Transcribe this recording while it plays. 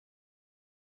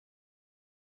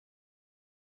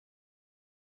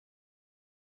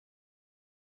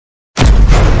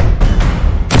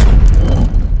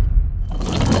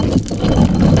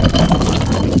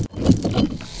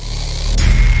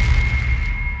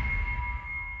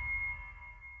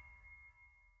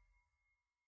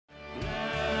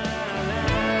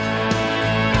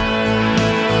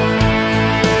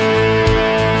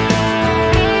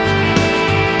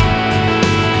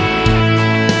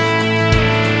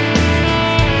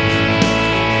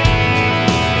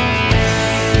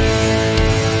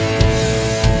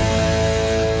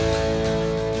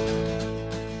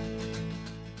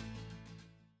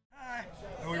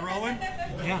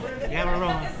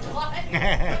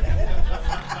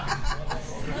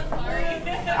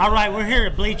All right, we're here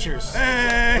at Bleachers,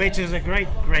 Hey. which is a great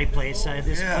place.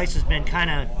 This place has been kind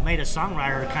of made a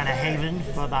songwriter kind of haven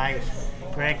by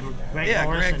Greg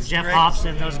Norris and Jeff Hops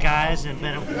and those guys. And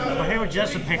we're here with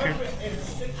Justin Pickard,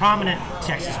 prominent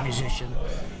Texas musician.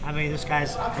 I mean, this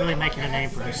guy's really making a name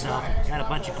for himself. Got a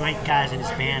bunch of great guys in his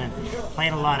band and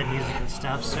playing a lot of music and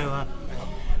stuff. So,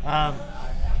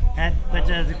 but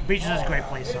the Bleachers is a great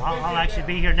place. So I'll actually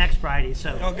be here next Friday.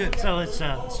 So, oh, good. So it's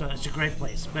a great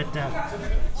place. But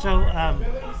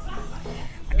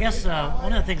I guess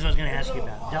one of the things I was going to ask you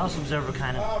about, Dallas Observer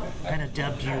kind of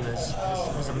dubbed you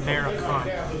as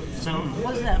Americana. So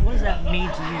what does that mean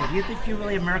to you? Do you think you're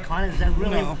really Americana? Is that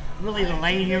really the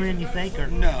lane you're in? You think, or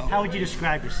no? How would you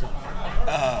describe yourself?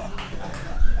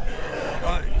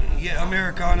 Yeah,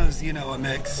 Americana's a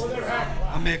mix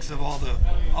of all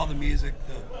the music.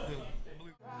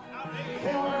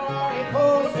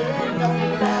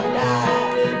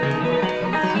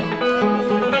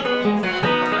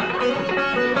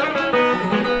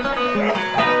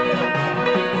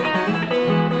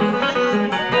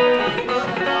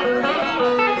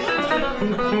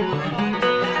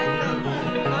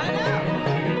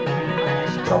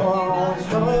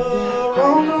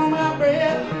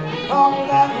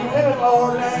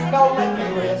 Lord, ain't gonna let me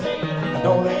rest. I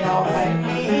know they don't hang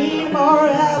me anymore,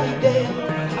 I'll be dead.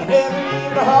 I never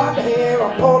leave the heart to hear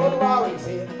a poor little Lolly's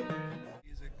head.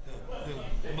 Music,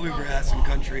 the bluegrass and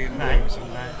country and blues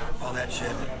and all that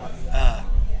shit.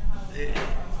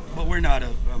 But we're not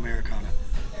Americana.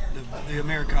 The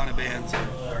Americana bands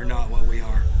are not what we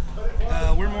are.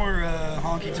 We're more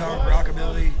honky-tonk,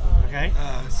 rockabilly,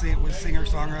 with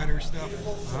singer-songwriter stuff.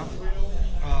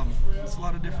 It's a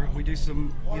lot of different. We do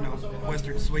some,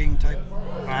 Western swing type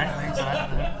things.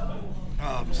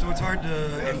 So it's hard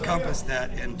to encompass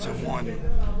that into one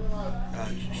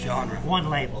genre. One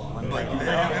label.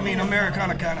 I mean,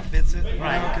 Americana kind of fits it,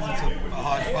 because it's a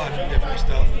hodgepodge of different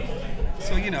stuff.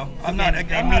 So I'm not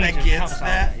against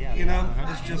that.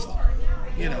 It's just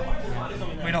we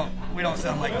don't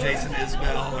sound like Jason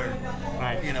Isbell or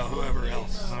whoever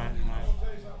else.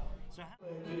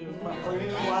 My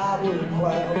friend, why would it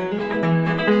cloud?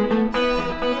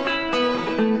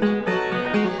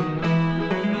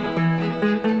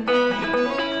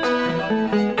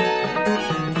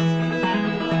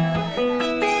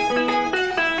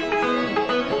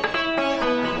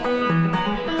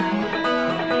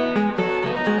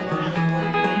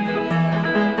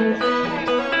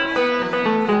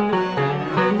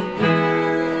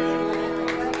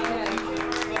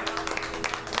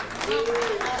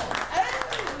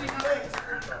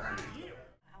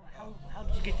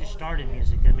 In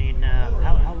music, I mean,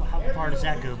 how far does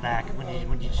that go back? When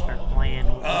did you start playing?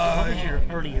 What was your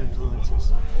early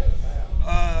influences?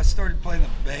 I started playing the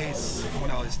bass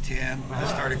when I was 10. I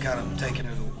started kind of taking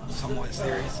it somewhat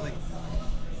seriously.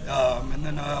 And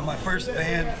then my first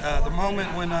band, the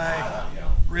moment when I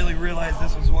really realized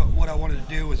this was what I wanted to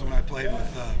do was when I played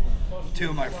with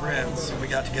two of my friends. We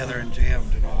got together and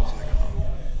jammed, and I was like, oh,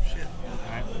 shit.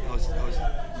 I was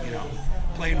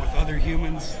playing with other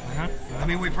humans. I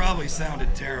mean, we probably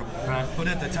sounded terrible, but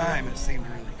at the time it seemed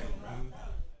really good.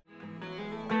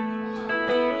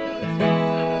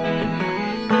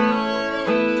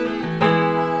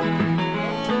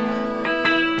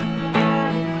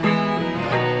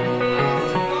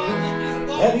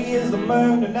 Heavy is the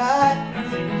moon tonight,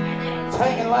 it's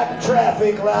hanging like a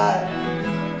traffic light.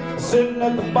 Sitting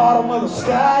at the bottom of the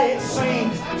sky, it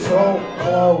seems so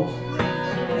close.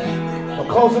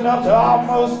 Close enough to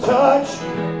almost touch.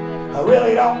 I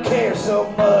really don't care so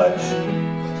much.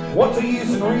 What's the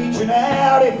use in reaching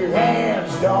out if your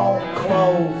hands don't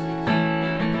close?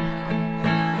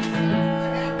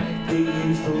 You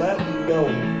used to let me go.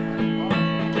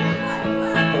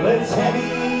 Well, it's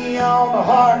heavy on the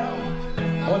heart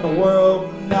when the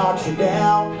world knocks you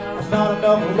down. There's not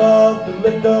enough love to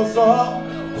lift us up.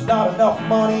 There's not enough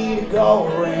money to go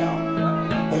around.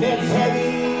 And it's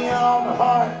heavy on the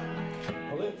heart.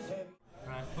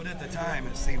 But at the time,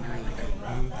 it seemed really good.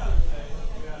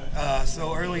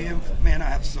 So early, I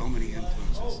have so many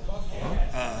influences.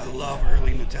 I love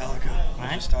early Metallica. I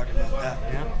was just talking about that.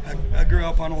 Yeah. I grew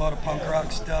up on a lot of punk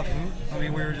rock stuff. I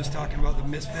mean, we were just talking about the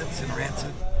Misfits and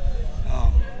Rancid.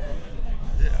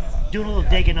 Doing a little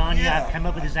digging on you, I come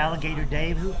up with this Alligator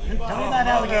Dave. Tell me about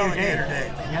Alligator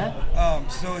Dave. Yeah.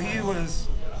 So he was,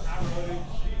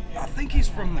 I think he's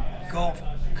from the Gulf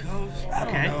Coast. I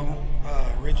don't know.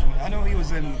 Originally, I know he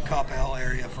was in Coppell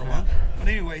area for a while, but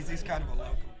anyways, he's kind of a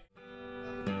local.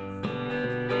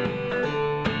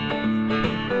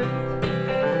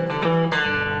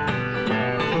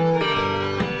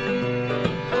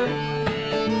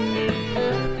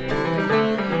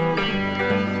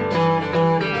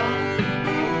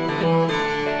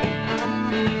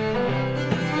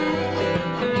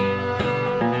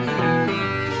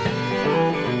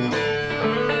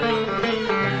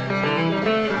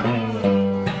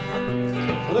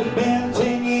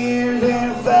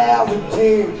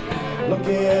 care. Look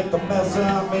at the mess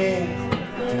I'm in.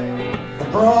 A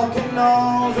broken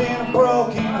nose and a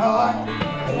broken heart,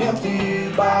 an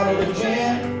empty bottle of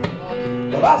gin.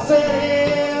 Well, I sit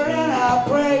here and I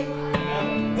pray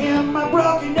in my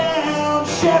broken down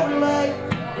Chevrolet.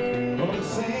 Well, I'm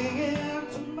singing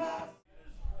to my...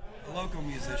 A local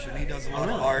musician, he does a lot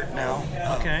of art now.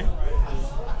 Okay.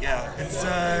 Yeah, it's,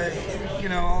 you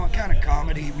know, kind of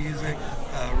comedy music,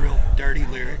 real dirty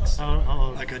lyrics,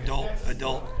 like adult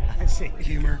I see.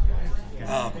 humor.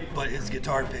 But his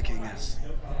guitar picking is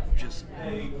just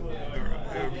a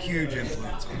huge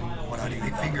influence on what I do.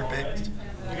 He finger picked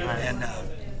and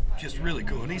just really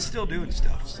cool. And he's still doing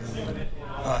stuff. So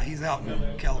he's out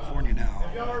in California now.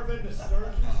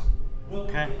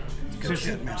 Okay. So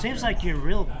shit, man. Seems like you're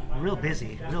real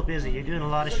busy. You're doing a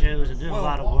lot of shows and doing a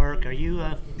lot of work. Are you?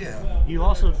 Yeah. You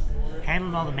also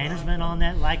handling all the management on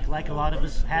that, like a lot of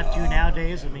us have to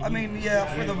nowadays. I mean, yeah,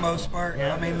 for the most part.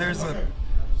 Yeah. I mean, there's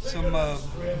some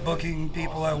booking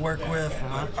people I work with,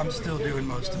 but I'm still doing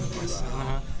most of it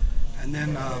myself. And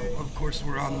then, of course,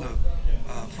 we're on the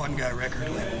Fun Guy record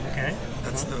label. Okay.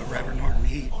 That's the Reverend Norton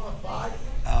Heat.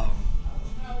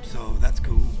 So that's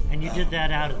cool. And you did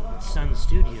that out at Sun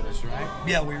Studios, right?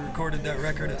 Yeah, we recorded that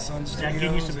record at Sun Did Studios. that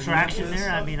give you some in traction Memphis.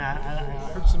 there? I mean, I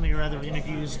heard some of your other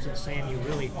interviews saying you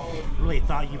really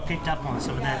thought you picked up on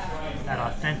some of that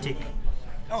authentic.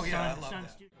 Oh yeah, I love Sun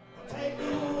that. Studios. Take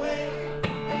away,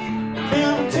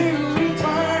 them to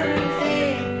return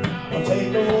again. Don't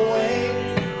take away,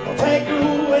 don't take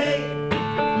away,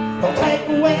 don't take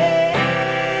away.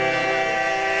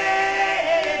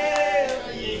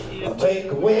 Don't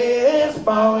take away this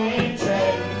falling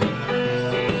train.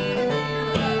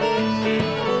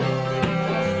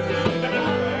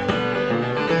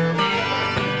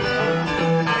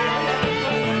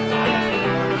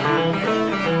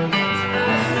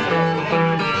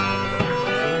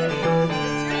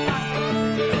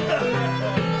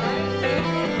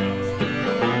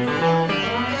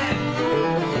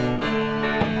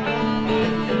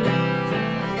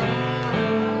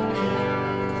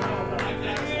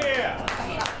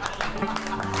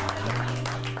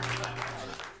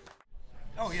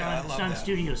 Sun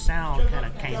Studio sound kind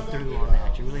of came through on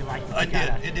that. You really liked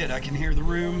it. It did. I can hear the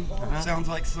room. Sounds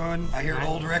like Sun. I hear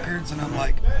old records, and I'm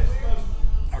like,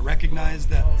 I recognize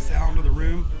that sound of the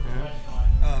room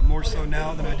more so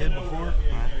now than I did before.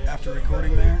 After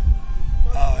recording there,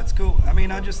 it's cool. I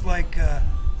mean, I just like,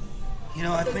 you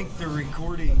know, I think the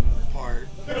recording part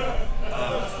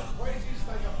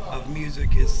of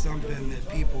music is something that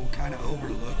people kind of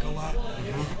overlook a lot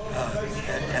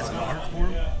as an art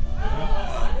form.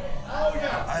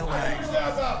 I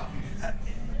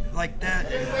like that,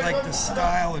 like the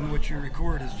style in which you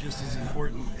record is just as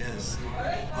important as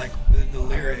like the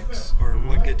lyrics or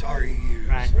what guitar you use.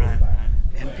 Right.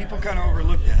 And people kind of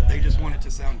overlook that. They just want it to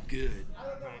sound good.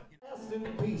 Rest in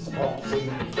peace, won't see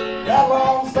that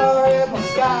long star in the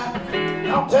sky.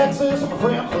 Now Texas, my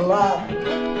friend for life.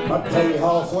 I'll tell you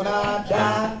horse when I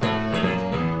die.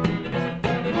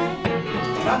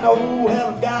 I know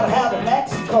heaven's gotta have a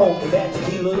Mexico, cause that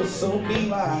tequila's so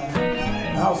divine.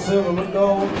 Now silver and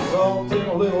gold, salt in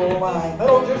a little wine. They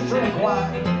don't just drink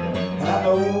wine. And I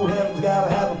know heaven's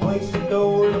gotta have a place to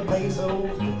go where the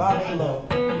pesos can buy me love.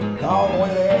 All the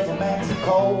way there's a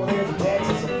Mexico, there's a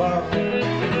Texas above.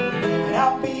 And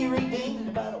I'll be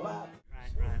redeemed by the life.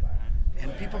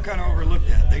 And people kind of overlook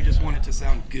that. They just want it to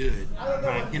sound good.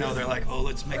 You know, they're like, oh,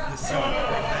 let's make this sound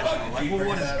professional. Like, well,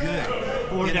 what is good?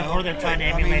 Or they're trying to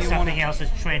emulate something else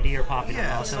that's trendy or popular.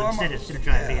 Yeah, also, so instead of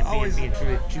trying to be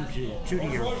true to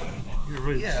your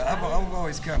roots. Yeah, I've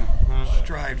always kind of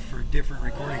strived for different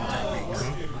recording techniques.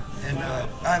 And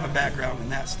I have a background in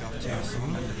that stuff too, so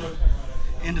I'm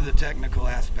into the technical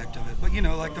aspect of it. But you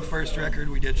know, like the first record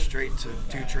we did straight to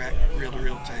 2-track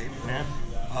reel-to-reel tape. Yeah.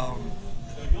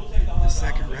 The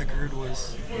second record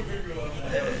was,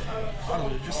 I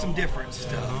don't know, just some different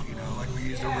stuff, you know, like we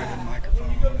used a ribbon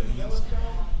microphone. And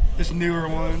this newer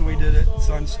one we did at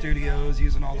Sun Studios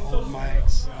using all the old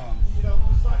mics.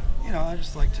 You know, I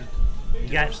just like to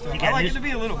I like it to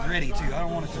be a little gritty too. I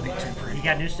don't want it to be too pretty. You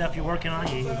got new stuff you're working on?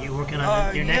 You working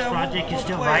on your next project? You're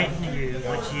still writing?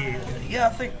 Yeah, I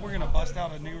think we're gonna bust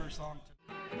out a newer song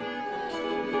today.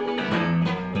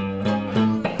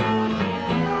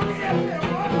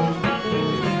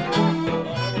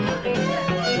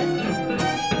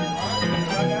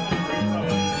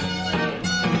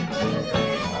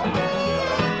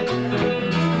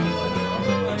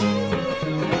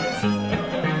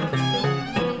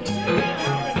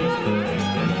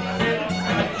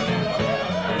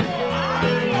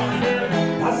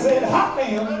 I said, hot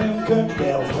damn, them country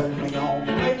gals turn me on.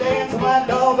 They dancing like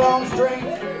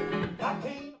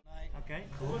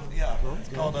It's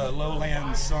called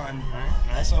Lowland Sun,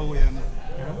 S-O-N.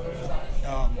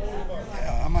 Yeah,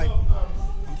 I'm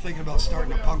thinking about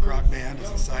starting a punk rock band as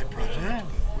a side project,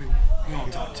 but we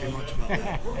won't talk too much about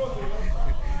that.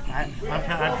 I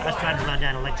was trying to run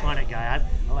down an electronic guy.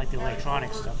 I like the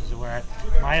electronic stuff. Is where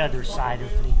my other side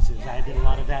of things is. I did a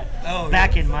lot of that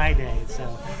back in my day. So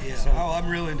I'm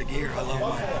real into gear. I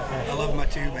love my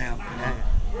tube amp. And I'm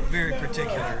very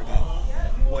particular about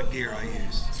what gear I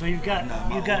use. So you've got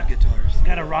guitars. You've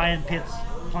got a Ryan Pitts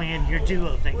playing your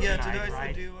duo thing tonight, tonight's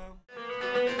right? the duo.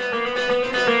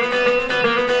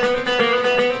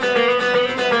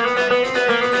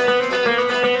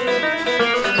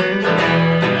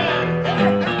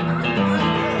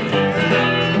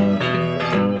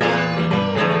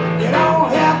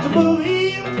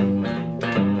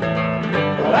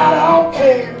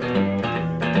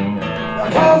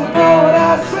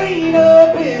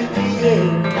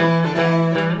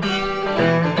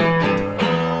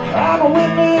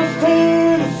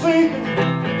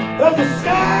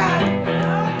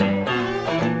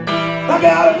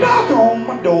 Got a knock on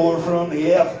my door from the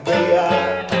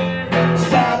FBI.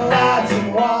 Satellites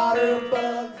and water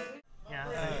bugs.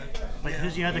 But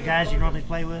who's the other guys you normally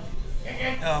play with?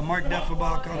 Mark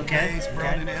Deffelbach on the bass,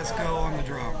 Brandon Esco on the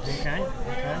drums. Okay.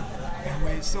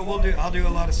 And I'll do a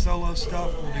lot of solo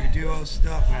stuff. We'll do duo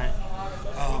stuff. Right.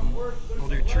 We'll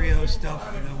do trio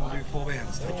stuff, and then we'll do full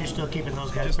band stuff. But you're still keeping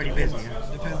those guys pretty busy.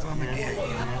 Depends on the gig.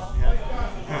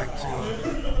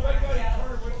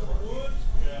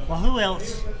 Well, who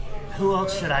else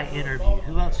should I interview?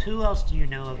 Who else do you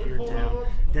know of here in town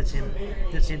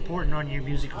that's important on your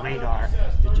music radar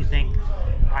that you think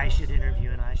I should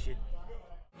interview and I should?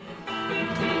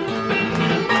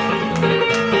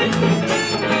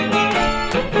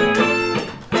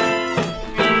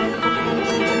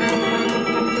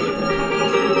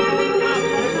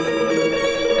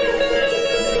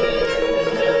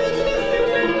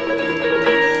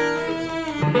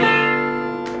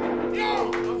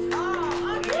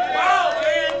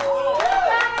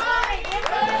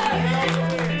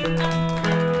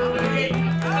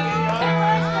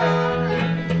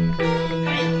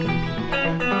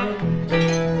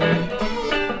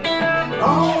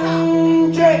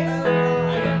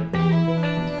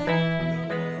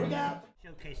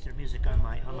 Their music on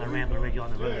my Rambler radio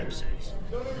on the road episodes.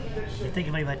 You think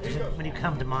of anybody when you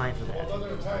come to mind for that?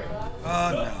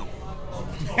 No.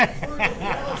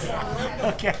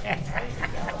 Okay.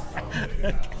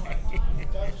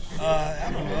 I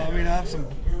don't know. I mean, I have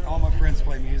all my friends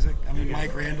play music. I mean,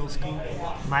 Mike Randall's cool.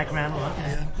 Mike Randall,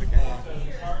 okay. Yeah.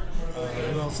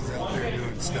 Who else is out there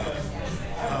doing stuff?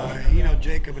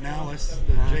 Jacob and Alice,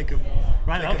 Jacob.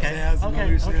 Right. Jacob's Okay. Jazz and the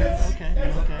Loose Ends. Okay.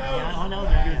 Yeah, I know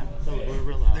that. Yeah. So we're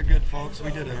real loud. They're good folks.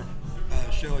 We did a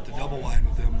show at the Double Wide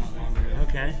with them not long ago.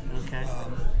 Okay.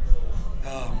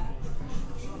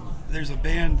 There's a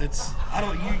band that's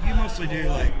you mostly do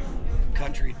like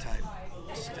country type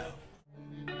stuff.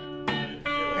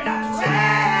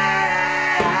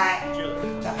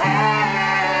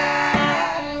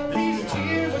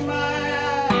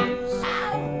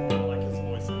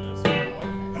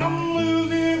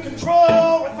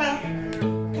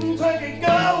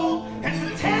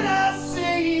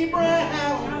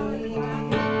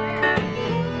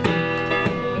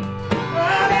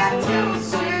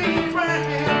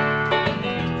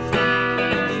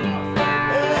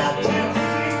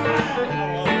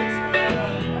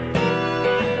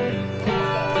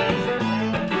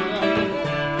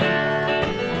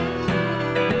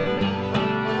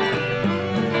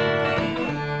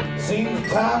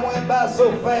 Time went by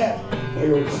so fast,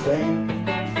 here we stand.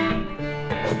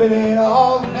 Spit it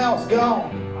all and now it's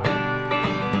gone.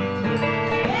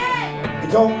 You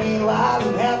told me lies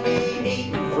and had me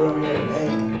eating from your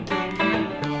hand.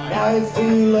 Now it's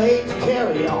too late to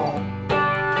carry on.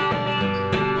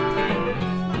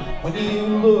 When you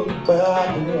look back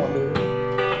and wonder,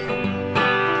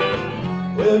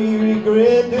 will you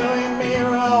regret doing me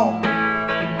wrong?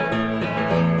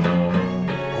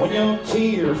 When your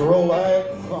tears roll like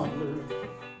thunder.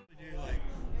 We do like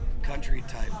country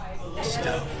type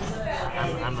stuff.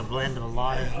 I'm a blend of a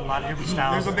lot of different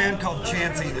styles. There's a band called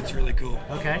Chansey that's really cool.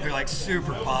 Okay. They're like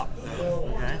super pop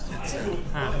though. Okay.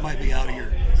 It might be out of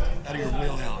your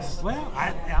wheelhouse. Well,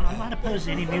 I'm not opposed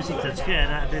to any music that's good.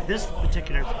 This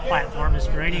particular platform is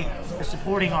for any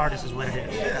supporting artist is what it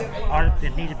is. Yeah. Art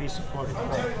that need to be supported.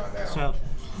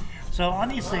 So on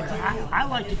these things, I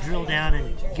like to drill down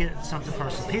and get something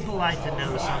personal. People like to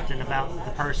know something about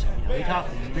the person.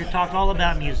 We talk all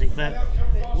about music, but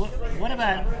what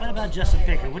about Justin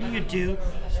Pickard? What do you do?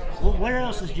 Where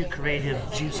else does your creative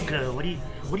juice go? What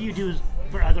do you do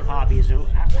for other hobbies, or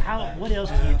what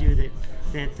else do you do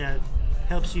that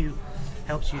helps you?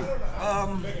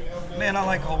 Man, I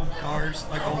like old cars,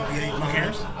 like old V8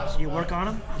 motors. So you work on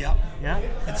them? Yeah. Yeah.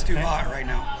 It's too hot right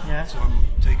now. Yeah. So I'm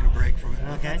taking a break from it.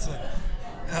 Okay.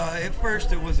 At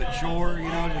first it was a chore,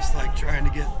 just like trying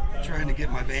to get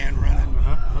my van running.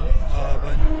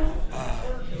 But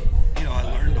I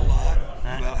learned a lot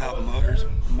about how the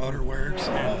motor works.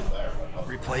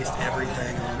 Replaced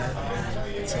everything on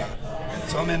it.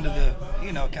 So I'm into the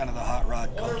kind of the hot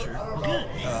rod culture. Good.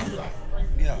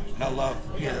 Yeah, and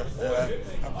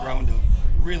I've grown to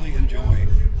really enjoy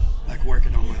like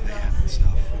working on my van and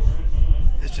stuff.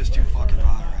 It's just too fucking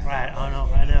hot right now.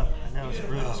 Right. I know. It's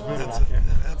brutal. It's brutal out there.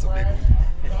 That's a big one.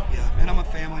 Yeah, and I'm a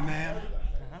family man.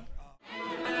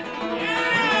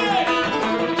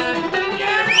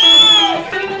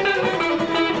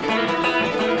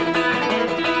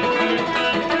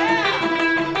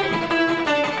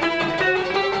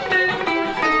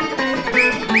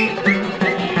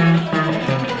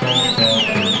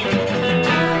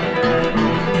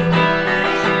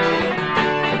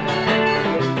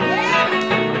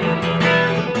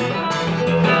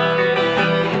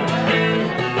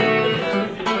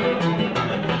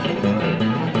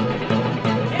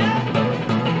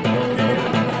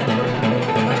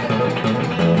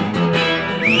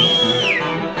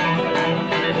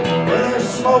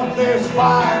 There's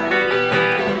fire.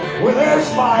 Where there's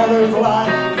fire, there's light.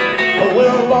 But we're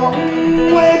a long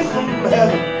way from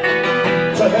heaven.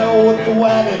 To hell with the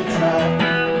wagon tonight.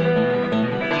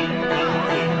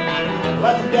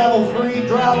 Let the devil's greed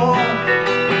drive on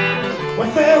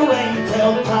with their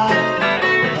ring-tailed time.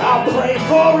 I'll pray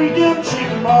for redemption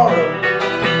tomorrow.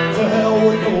 To hell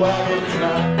with the wagon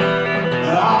tonight.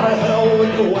 And out of hell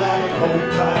with the wagon,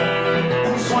 hold tight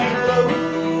and swing low.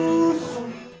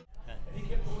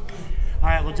 All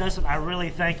right, well, Justin, I really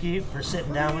thank you for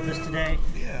sitting down with us today.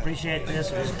 Yeah. Appreciate this.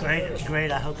 It was great. It was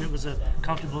great. I hope it was a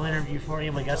comfortable interview for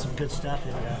you. We got some good stuff,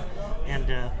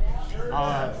 and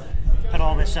I'll put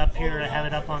all this up here. I have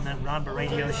it up on the Rambler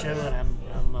radio show, and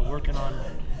I'm working on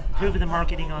improving the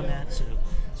marketing on that. So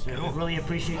cool. I really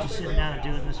appreciate you sitting down and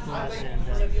doing this for us. And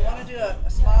so if you want to do a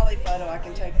smiley photo, I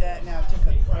can take that. Now I took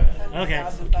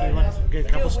 100,000 photos. You want a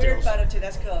couple do a weird stills. photo too.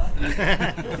 That's cool.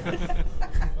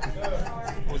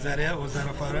 Was that it? Was that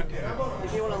a photo?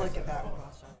 If you want to look at that one.